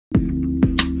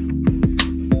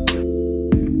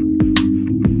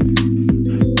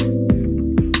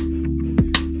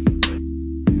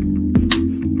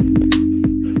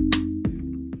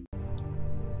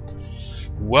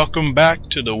Welcome back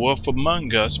to The Wolf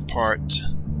Among Us Part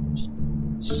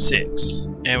 6.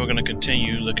 And we're going to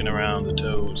continue looking around the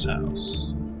Toad's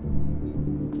house.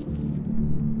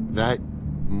 That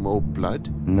more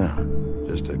blood? No,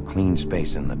 just a clean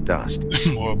space in the dust.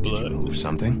 More blood. Did you move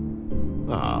something?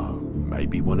 Oh,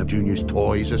 maybe one of Junior's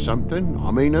toys or something.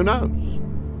 I mean, who knows?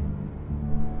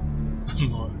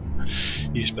 More.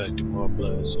 You expected more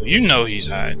blood. So you know he's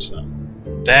hiding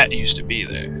something. That used to be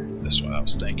there. That's what I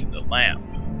was thinking. The lamp.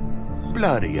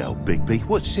 Bloody hell, Bigby.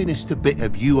 What sinister bit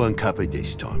have you uncovered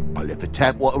this time? I left the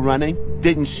tap water running,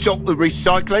 didn't stop the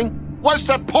recycling. What's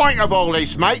the point of all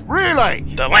this, mate? Really?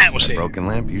 The lamp was The here. broken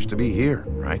lamp used to be here,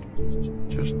 right?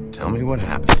 Just tell me what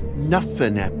happened.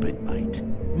 Nothing happened, mate.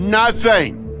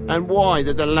 Nothing! And why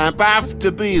did the lamp have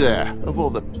to be there, of all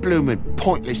the blooming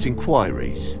pointless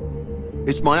inquiries?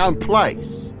 It's my own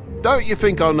place. Don't you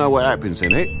think I know what happens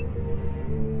in it?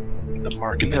 The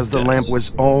mark. Because the lamp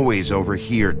was always over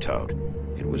here, Toad.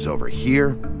 It was over here,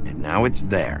 and now it's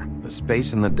there. The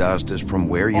space in the dust is from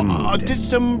where you moved I it. did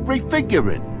some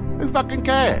refiguring. Who fucking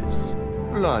cares?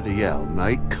 Bloody hell,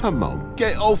 mate. Come on,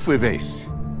 get off with this.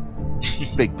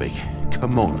 Bigby,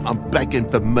 come on. I'm begging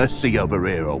for mercy over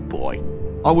here, old boy.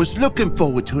 I was looking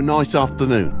forward to a nice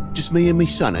afternoon. Just me and me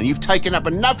son, and you've taken up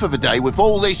enough of the day with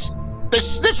all this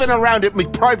sniffing around at me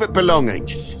private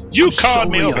belongings. You I'm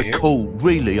called me sorry over I here. called,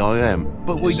 really I am.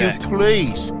 But will Exactly.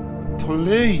 you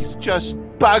please just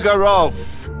bugger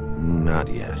off? Not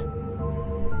yet.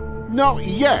 Not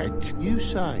yet, you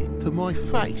say, to my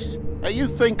face. And you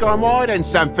think I'm hiding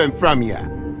something from you?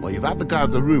 Well, you've had to go out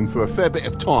of the room for a fair bit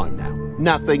of time now.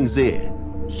 Nothing's here.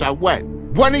 So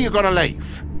when? When are you gonna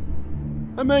leave?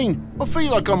 I mean, I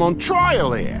feel like I'm on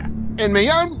trial here. In my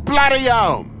own bloody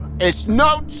home. It's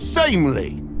not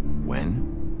seemly.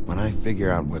 When I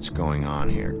figure out what's going on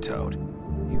here, Toad.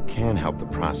 You can help the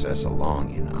process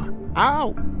along, you know.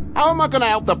 How? How am I gonna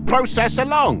help the process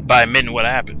along? By admitting what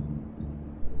happened.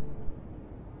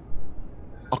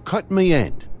 I cut me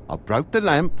end. I broke the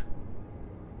lamp.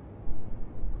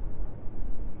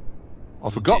 I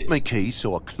forgot my keys,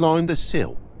 so I climbed the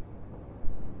sill.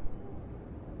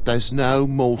 There's no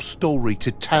more story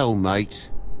to tell,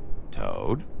 mate.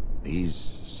 Toad,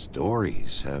 these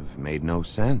stories have made no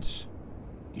sense.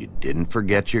 You didn't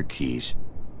forget your keys.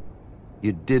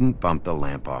 You didn't bump the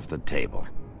lamp off the table.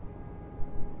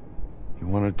 You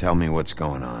want to tell me what's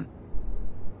going on?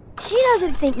 She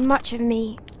doesn't think much of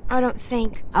me, I don't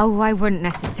think. Oh, I wouldn't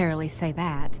necessarily say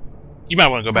that. You might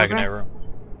want to go back in that Progress?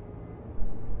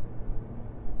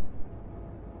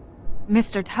 room.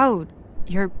 Mr. Toad,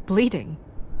 you're bleeding.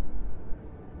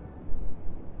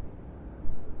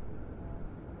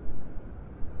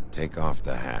 Take off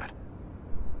the hat.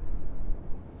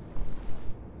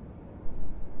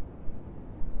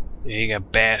 Yeah, he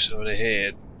got bashed over the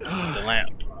head with the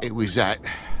lamp. It was that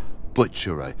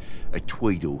butcher, a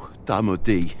Tweedle,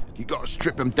 Dumody. You gotta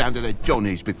strip them down to their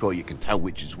johnnies before you can tell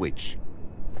which is which.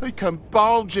 He come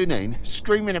bulging in,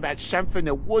 screaming about something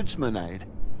the woodsman had.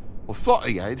 Or thought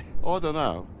he had, I don't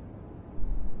know.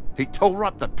 He tore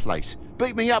up the place,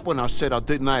 beat me up when I said I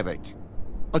didn't have it.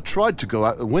 I tried to go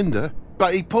out the window,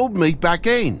 but he pulled me back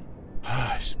in.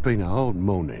 It's been a hard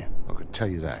morning, I can tell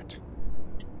you that.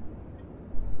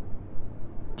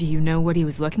 Do you know what he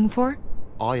was looking for?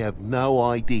 I have no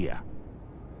idea.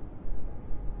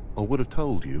 I would have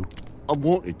told you. I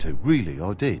wanted to, really,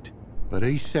 I did. But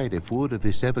he said if word of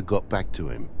this ever got back to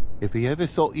him, if he ever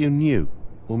thought you knew,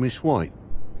 or Miss White,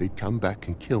 he'd come back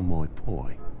and kill my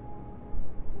boy.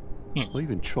 I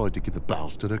even tried to give the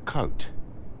bastard a coat.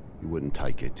 He wouldn't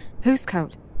take it. Whose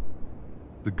coat?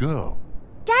 The girl.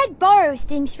 Dad borrows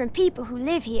things from people who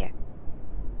live here.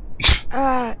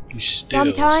 He steals.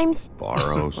 Sometimes.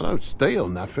 Borrows. I don't steal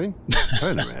nothing.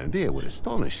 Turn around here would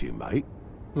astonish you, mate.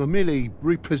 I merely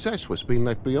repossess what's been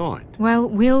left behind. Well,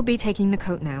 we'll be taking the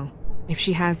coat now. If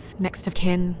she has next of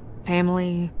kin,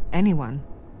 family, anyone.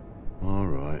 All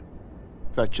right.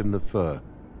 Fetch him the fur.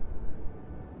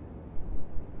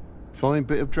 Fine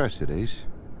bit of dress it is.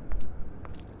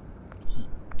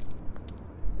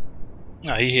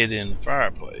 No, he hid in the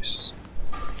fireplace.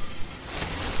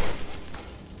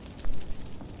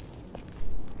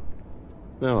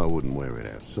 No, I wouldn't wear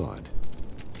it outside.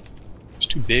 It's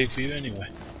too big for you anyway.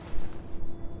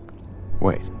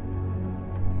 Wait,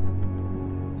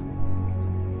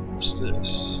 What's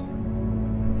this?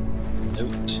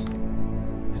 Note.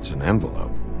 it's an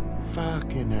envelope.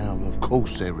 Fucking hell, of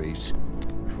course there is.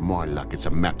 For my luck, it's a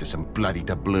map to some bloody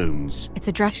doubloons. It's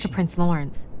addressed to Prince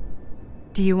Lawrence.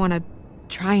 Do you want to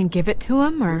try and give it to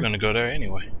him, We're or...? gonna go there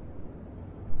anyway.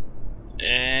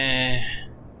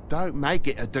 Don't make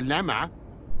it a dilemma.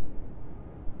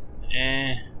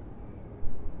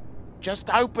 Just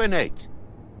open it.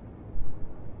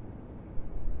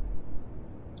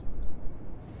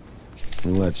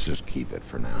 Let's just keep it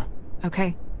for now.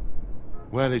 Okay.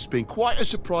 Well, it's been quite a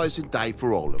surprising day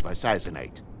for all of us, hasn't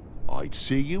it? I'd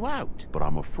see you out, but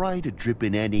I'm afraid of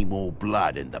dripping any more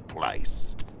blood in the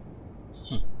place.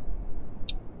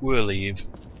 We'll leave.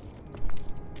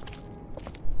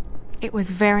 It was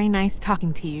very nice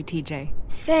talking to you, TJ.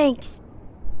 Thanks.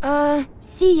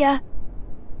 See ya.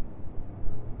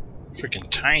 Freaking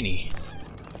tiny.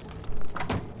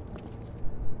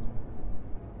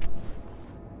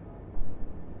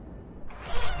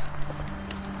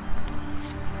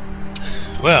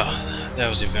 Well, that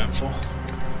was eventful.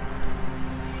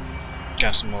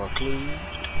 Got some more clues.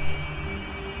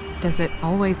 Does it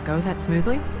always go that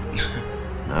smoothly?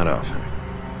 Not often.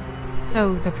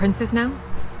 So, the prince's now?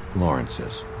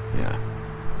 Lawrence's, yeah.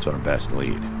 It's our best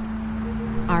lead.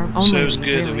 Our only So it was lead,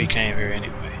 good that really. we came here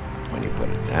anyway. When you put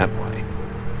it that way.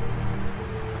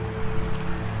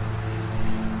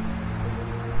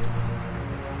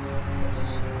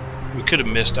 We could have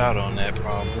missed out on that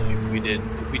probably if we didn't.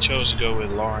 If we chose to go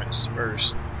with Lawrence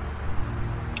first.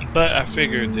 But I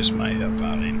figured this might help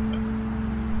out anyway.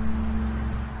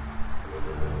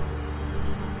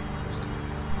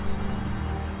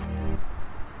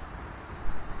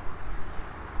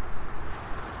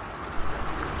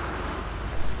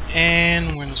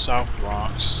 And we're in the South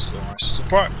Bronx, Lawrence's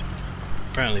apartment.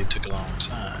 Apparently it took a long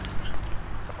time.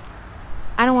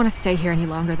 I don't want to stay here any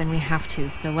longer than we have to,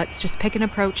 so let's just pick an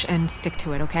approach and stick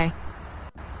to it, okay?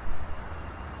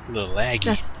 A little laggy.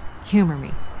 Just humor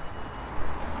me.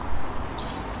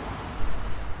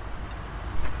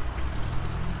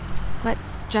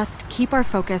 Let's just keep our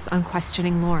focus on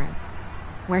questioning Lawrence.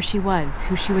 Where she was,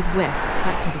 who she was with,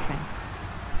 that sort of thing.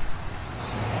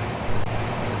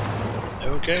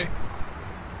 Okay.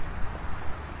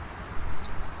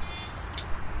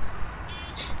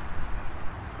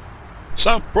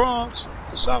 South Bronx,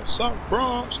 the South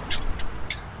Bronx.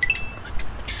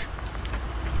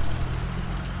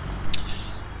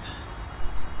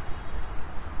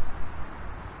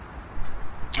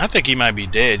 I think he might be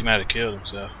dead. He might have killed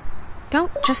himself.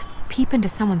 Don't just peep into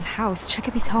someone's house. Check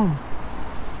if he's home.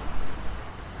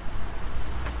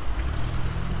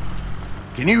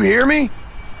 Can you hear me?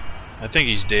 I think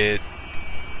he's dead.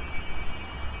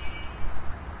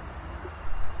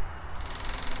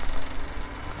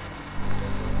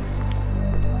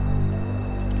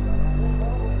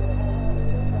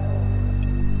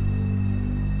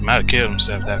 Might have killed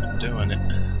himself after doing it.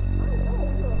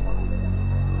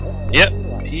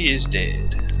 Yep, he is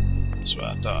dead. That's what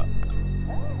I thought.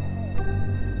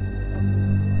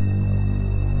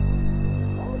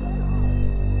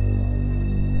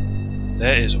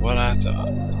 That is what I thought.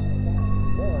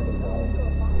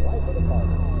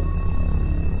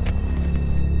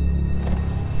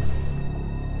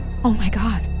 Oh my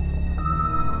god.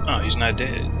 Oh, he's not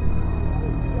dead.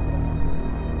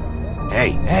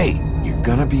 Hey, you're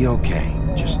gonna be okay.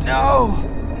 Just... No!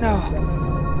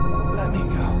 Let me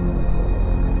go.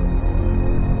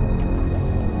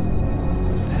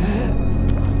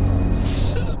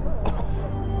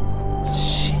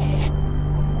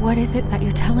 What is it that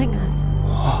you're telling us?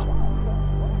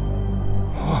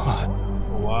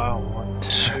 Wow,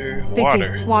 water. Bigby,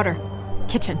 Water. water.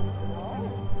 Kitchen.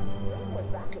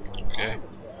 Okay.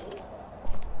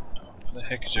 Where the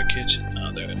heck is your kitchen?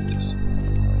 Oh, there it is.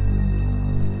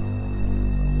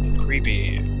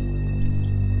 Creepy.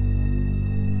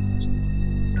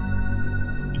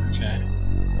 Okay.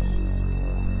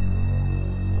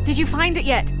 Did you find it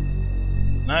yet?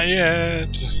 Not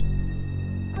yet.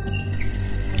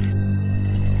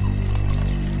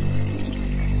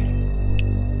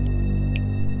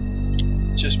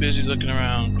 Just busy looking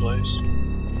around the place.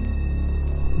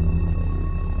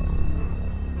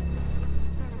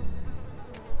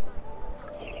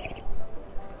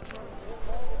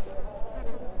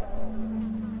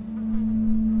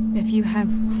 If you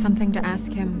have something to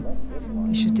ask him,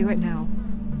 you should do it now.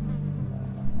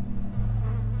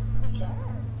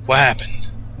 What happened?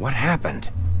 What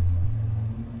happened?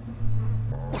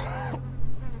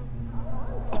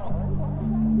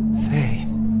 Faith.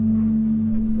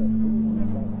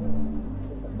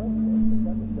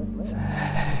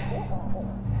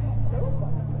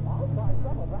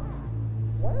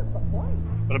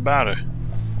 What about her?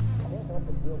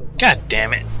 God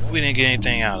damn it. We didn't get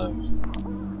anything out of her.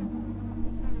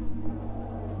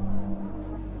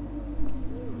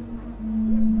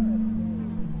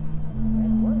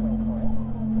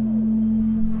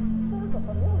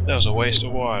 That was a waste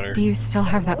of water. Do you still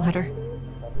have that letter?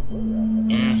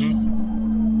 Mm-hmm.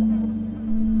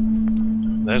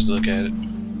 Let's look at it.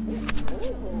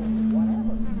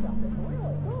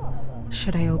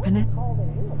 Should I open it?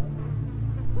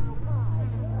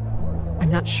 I'm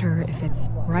not sure if it's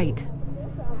right.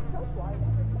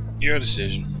 Your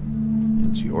decision.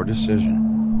 It's your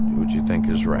decision. Do what you think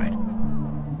is right.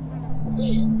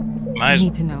 I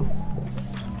need to know.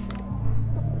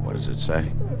 What does it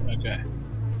say? Okay.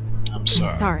 I'm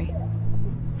sorry. I'm sorry.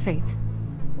 Faith.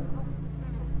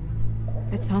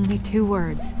 It's only 2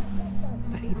 words,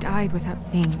 but he died without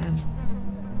seeing them.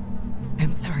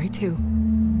 I'm sorry too.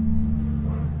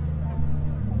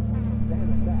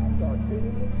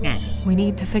 We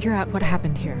need to figure out what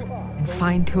happened here and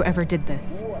find whoever did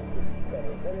this.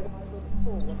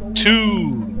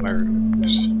 2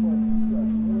 murders.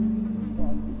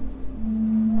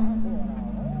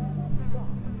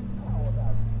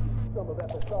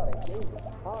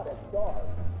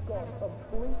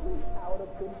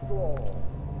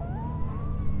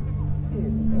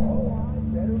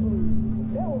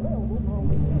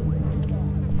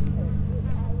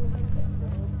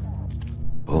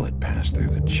 Bullet passed through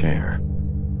the chair.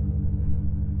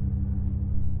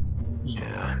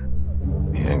 Yeah.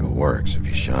 The angle works if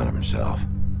he shot himself.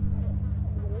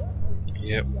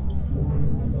 Yep.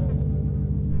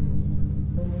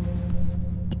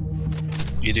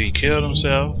 Either he killed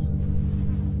himself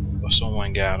or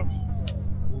someone got him.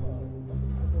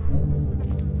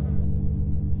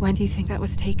 When do you think that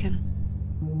was taken?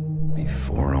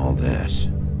 Before all this.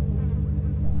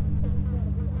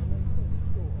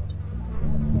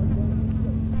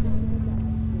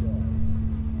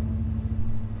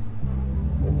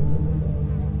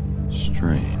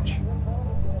 Strange.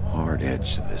 Hard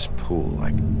edge to this pool,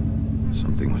 like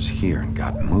something was here and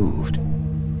got moved.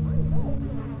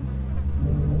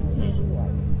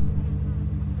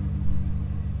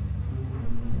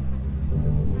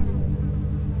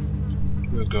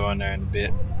 We'll go in there in a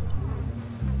bit.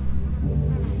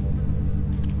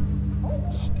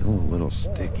 Still a little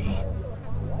sticky.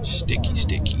 Sticky,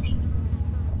 sticky.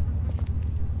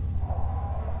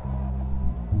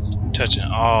 Touching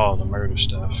all the murder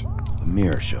stuff. The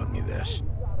mirror showed me this.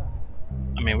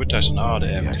 I mean, we're touching all the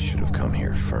Maybe I evidence. should have come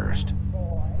here first.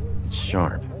 It's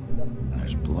sharp, and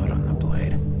there's blood on the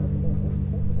blade.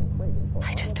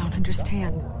 I just don't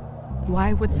understand.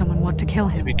 Why would someone want to kill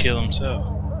him? Maybe kill himself.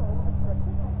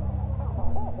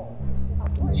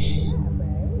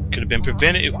 Could have been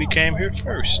prevented if we came here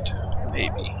first.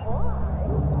 Maybe.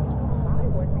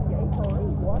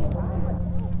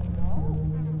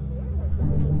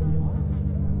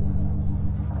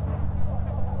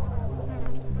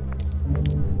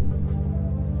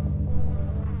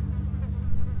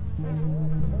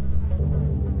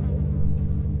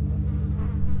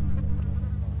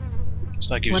 It's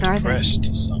like he was What are they? depressed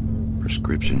or something.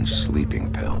 Prescription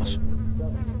sleeping pills.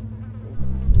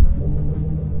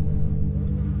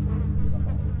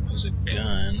 There's a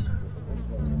gun.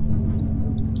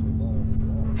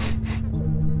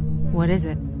 What is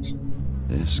it?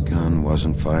 This gun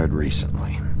wasn't fired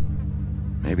recently.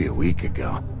 Maybe a week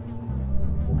ago.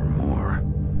 Or more.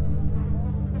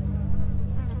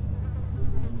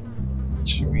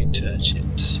 Let's retouch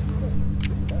it.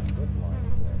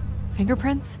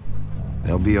 Fingerprints?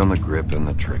 They'll be on the grip and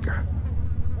the trigger.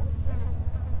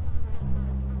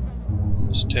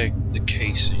 Let's take the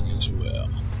casing as well.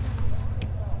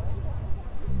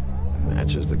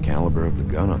 Matches the caliber of the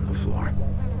gun on the floor.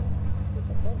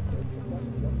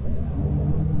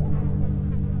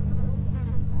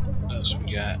 What else we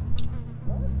got?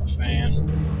 A fan.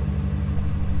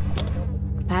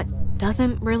 That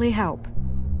doesn't really help.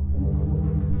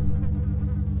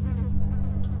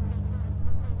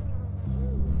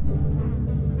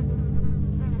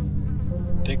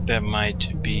 I think that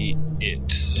might be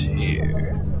it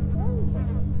here.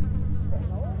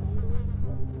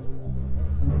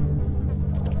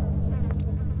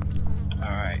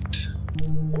 Alright.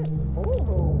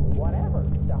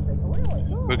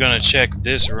 We're gonna check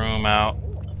this room out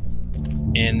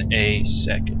in a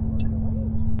second.